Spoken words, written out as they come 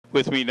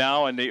With me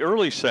now in the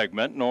early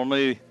segment,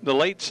 normally the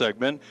late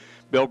segment,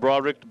 Bill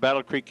Broderick, the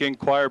Battle Creek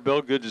Enquirer.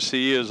 Bill, good to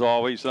see you as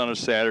always on a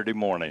Saturday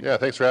morning. Yeah,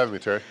 thanks for having me,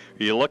 Terry.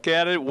 You look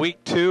at it,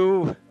 week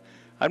 2.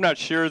 I'm not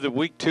sure that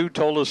week 2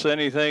 told us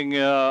anything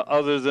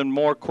other than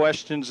more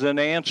questions than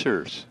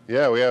answers.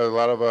 Yeah, we had a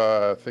lot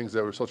of things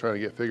that we're still trying to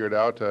get figured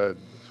out,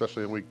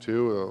 especially in week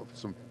 2.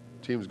 Some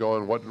teams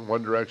going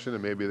one direction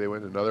and maybe they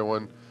went another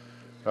one.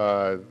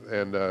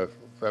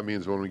 That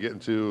means when we get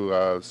into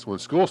when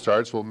school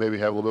starts, we'll maybe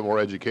have a little bit more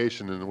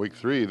education in week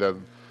 3, and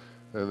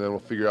then we'll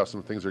figure out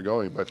some things are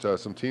going. But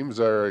some teams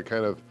are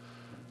kind of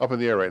up in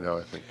the air right now,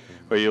 I think.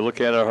 Well, you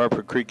look at it,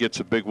 Harper Creek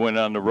gets a big win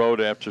on the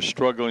road after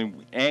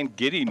struggling and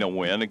getting a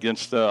win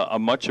against a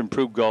much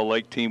improved Gull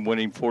Lake team,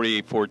 winning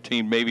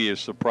 48-14. Maybe a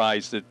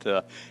surprise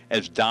that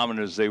as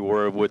dominant as they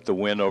were with the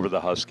win over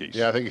the Huskies.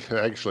 Yeah, I think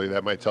actually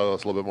that might tell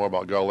us a little bit more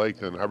about Gull Lake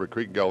than Harper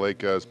Creek. Gull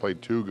Lake has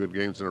played 2 good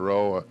games in a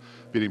row,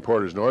 beating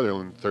Porter's Northern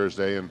on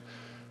Thursday,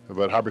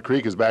 but Harper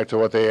Creek is back to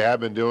what they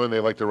have been doing. They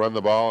like to run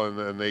the ball,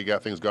 and they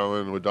got things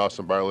going with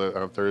Dawson Bartlett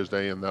on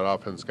Thursday, and that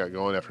offense got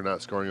going after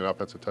not scoring an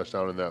offensive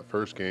touchdown in that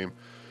first game.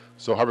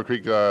 So Harper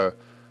Creek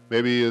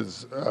maybe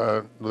is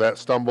that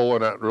stumble, or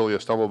not really a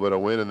stumble, but a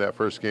win in that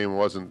first game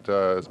wasn't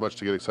as much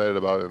to get excited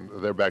about, and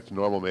they're back to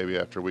normal maybe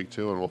after week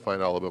 2, and we'll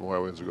find out a little bit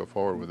more as we go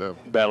forward with them.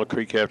 Battle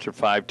Creek after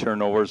 5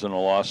 turnovers and a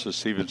loss to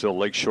Stevensville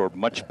Lakeshore.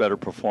 Much better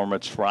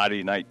performance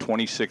Friday night,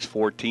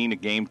 26-14, a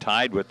game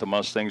tied with the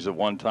Mustangs at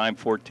one time,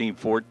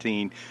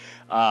 14-14.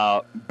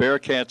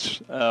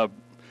 Bearcats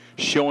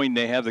showing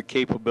they have the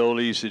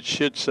capabilities. It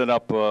should set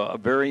up a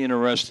very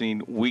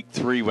interesting week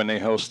 3 when they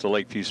host the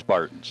Lakeview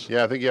Spartans.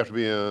 Yeah, I think you have to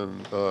be a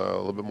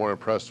little bit more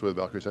impressed with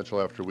Valkyrie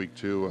Central after week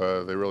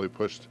 2. They really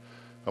pushed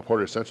a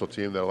Porter Central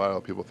team that a lot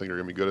of people think are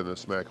going to be good in the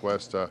SMAC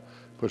West,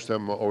 pushed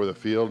them over the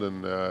field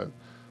and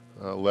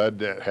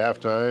led at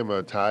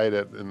halftime, tied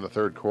in the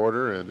third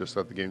quarter, and just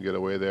let the game get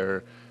away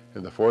there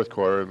in the fourth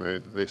quarter.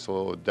 And they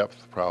still had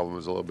depth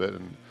problems a little bit,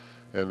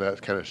 and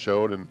that kind of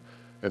showed.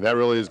 And that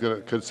really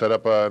could set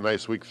up a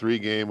nice week 3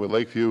 game with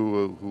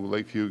Lakeview, who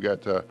Lakeview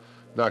got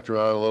knocked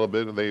around a little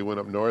bit, and they went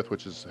up north,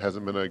 which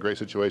hasn't been a great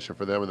situation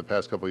for them in the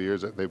past couple of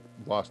years. They've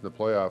lost in the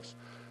playoffs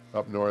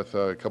up north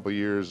a couple of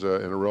years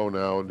in a row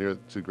now near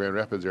to Grand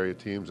Rapids area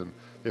teams, and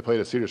they played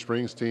a Cedar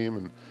Springs team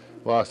and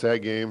lost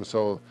that game.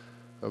 So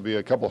there'll be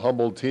a couple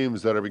humbled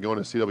teams that are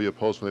going to CW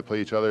Post when they play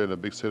each other in a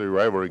big city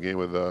rivalry game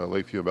with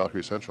Lakeview and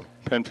Valkyrie Central.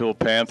 Penfield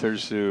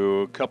Panthers,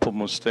 who a couple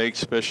mistakes,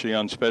 especially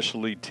on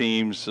specialty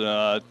teams.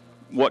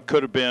 What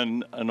could have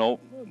been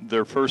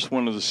their first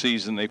win of the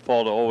season, they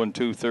fall to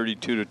 0-2,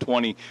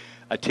 32-20.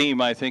 A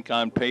team, I think,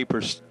 on paper,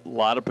 a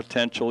lot of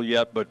potential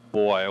yet, but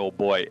boy, oh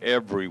boy,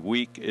 every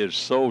week is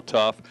so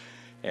tough,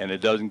 and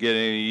it doesn't get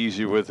any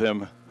easier with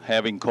them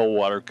having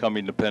Coldwater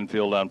coming to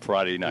Penfield on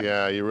Friday night.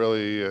 Yeah, you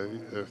really,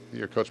 if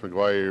you're Coach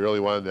McGuire, you really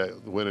wanted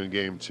that win in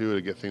game 2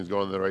 to get things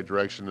going in the right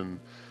direction, and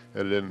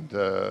it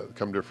didn't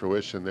come to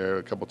fruition there.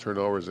 A couple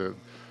turnovers,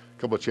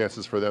 couple of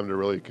chances for them to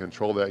really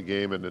control that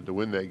game and to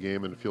win that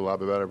game and to feel a lot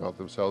better about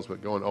themselves.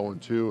 But going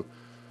 0-2,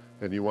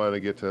 and you want to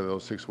get to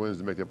those 6 wins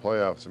to make the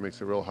playoffs, it makes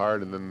it real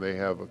hard. And then they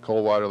have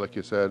Coldwater, like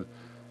you said.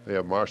 They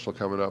have Marshall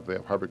coming up. They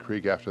have Harper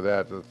Creek after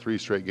that. 3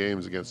 straight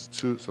games against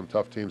some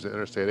tough teams at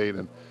Interstate 8.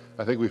 And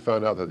I think we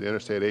found out that the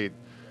Interstate 8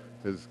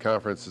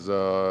 conference is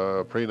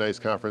a pretty nice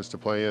conference to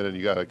play in, and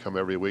you got to come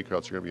every week or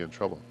else you're going to be in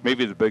trouble.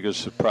 Maybe the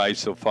biggest surprise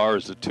so far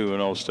is the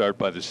 2-0 start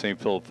by the St.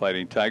 Philip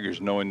Fighting Tigers,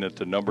 knowing that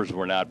the numbers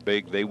were not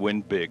big. They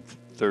win big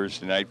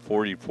Thursday night,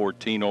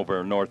 40-14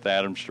 over a North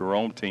Adams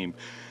Jerome team,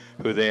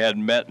 who they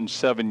hadn't met in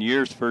 7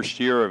 years, first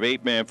year of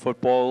 8-man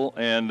football,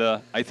 and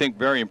I think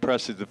very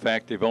impressive the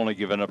fact they've only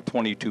given up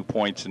 22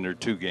 points in their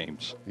 2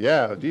 games.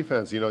 Yeah,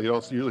 defense, you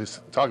don't usually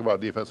talk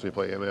about defense when you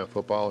play 8-man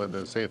football,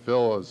 and St.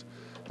 Phil has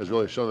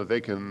really shown that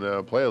they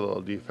can play a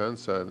little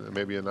defense,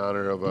 maybe in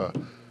honor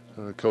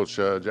of Coach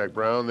Jack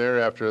Brown there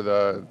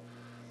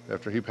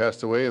after he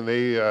passed away, and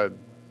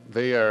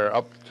they are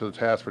up to the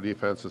task for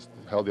defense. Has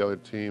held the other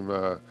team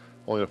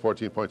only to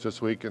 14 points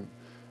this week, and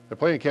they're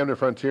playing Camden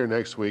Frontier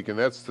next week, and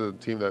that's the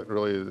team that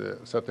really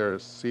set their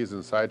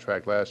season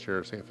sidetrack last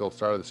year. St. Phil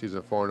started the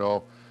season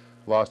 4-0,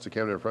 lost to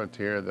Camden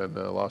Frontier, and then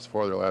lost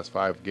 4 of their last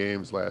 5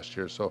 games last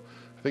year. So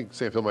I think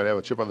St. Phil might have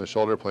a chip on the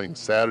shoulder playing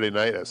Saturday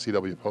night at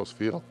CW Post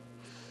Field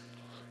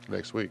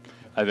next week.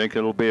 I think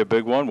it'll be a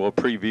big one. We'll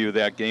preview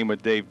that game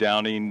with Dave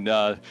Downing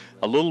a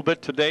little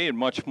bit today and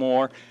much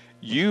more.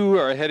 You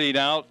are heading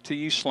out to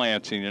East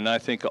Lansing, and I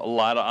think a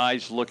lot of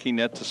eyes looking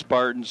at the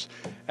Spartans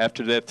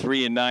after that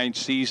 3-9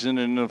 season,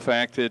 and the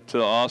fact that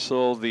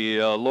also the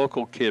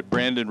local kid,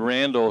 Brandon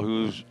Randall,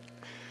 who's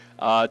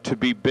to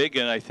be big,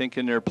 and I think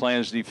in their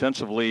plans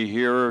defensively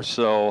here.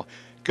 So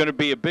going to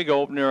be a big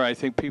opener. I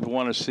think people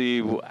want to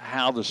see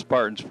how the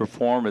Spartans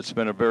perform. It's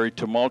been a very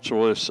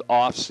tumultuous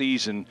off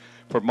season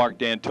for Mark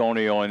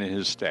D'Antonio and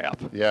his staff.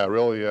 Yeah,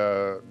 really,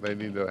 they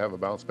need to have a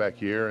bounce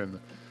back year, and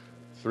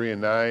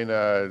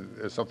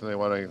 3-9 is something they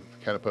want to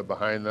kind of put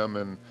behind them.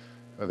 And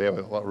they have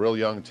a real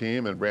young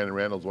team, and Brandon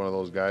Randall's one of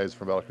those guys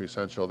from Valkyrie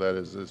Central that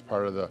is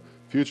part of the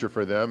future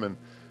for them. And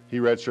he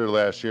redshirted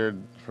last year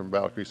from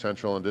Battle Creek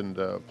Central and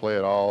didn't play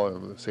at all,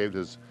 and saved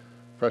his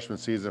freshman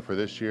season for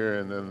this year.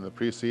 And then in the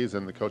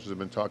preseason, the coaches have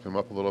been talking him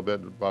up a little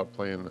bit about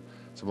playing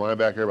some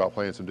linebacker, about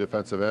playing some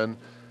defensive end.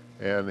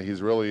 And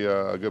he's really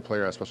a good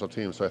player on special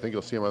teams. So I think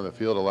you'll see him on the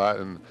field a lot,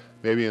 and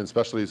maybe in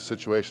specialty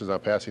situations on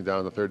passing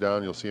down the third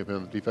down, you'll see him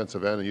in the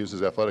defensive end and use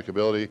his athletic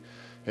ability.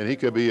 And he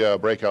could be a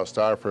breakout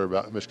star for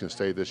Michigan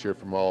State this year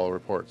from all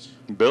reports.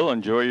 Bill,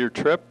 enjoy your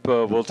trip.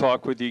 We'll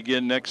talk with you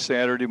again next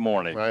Saturday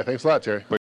morning. All right, thanks a lot, Terry.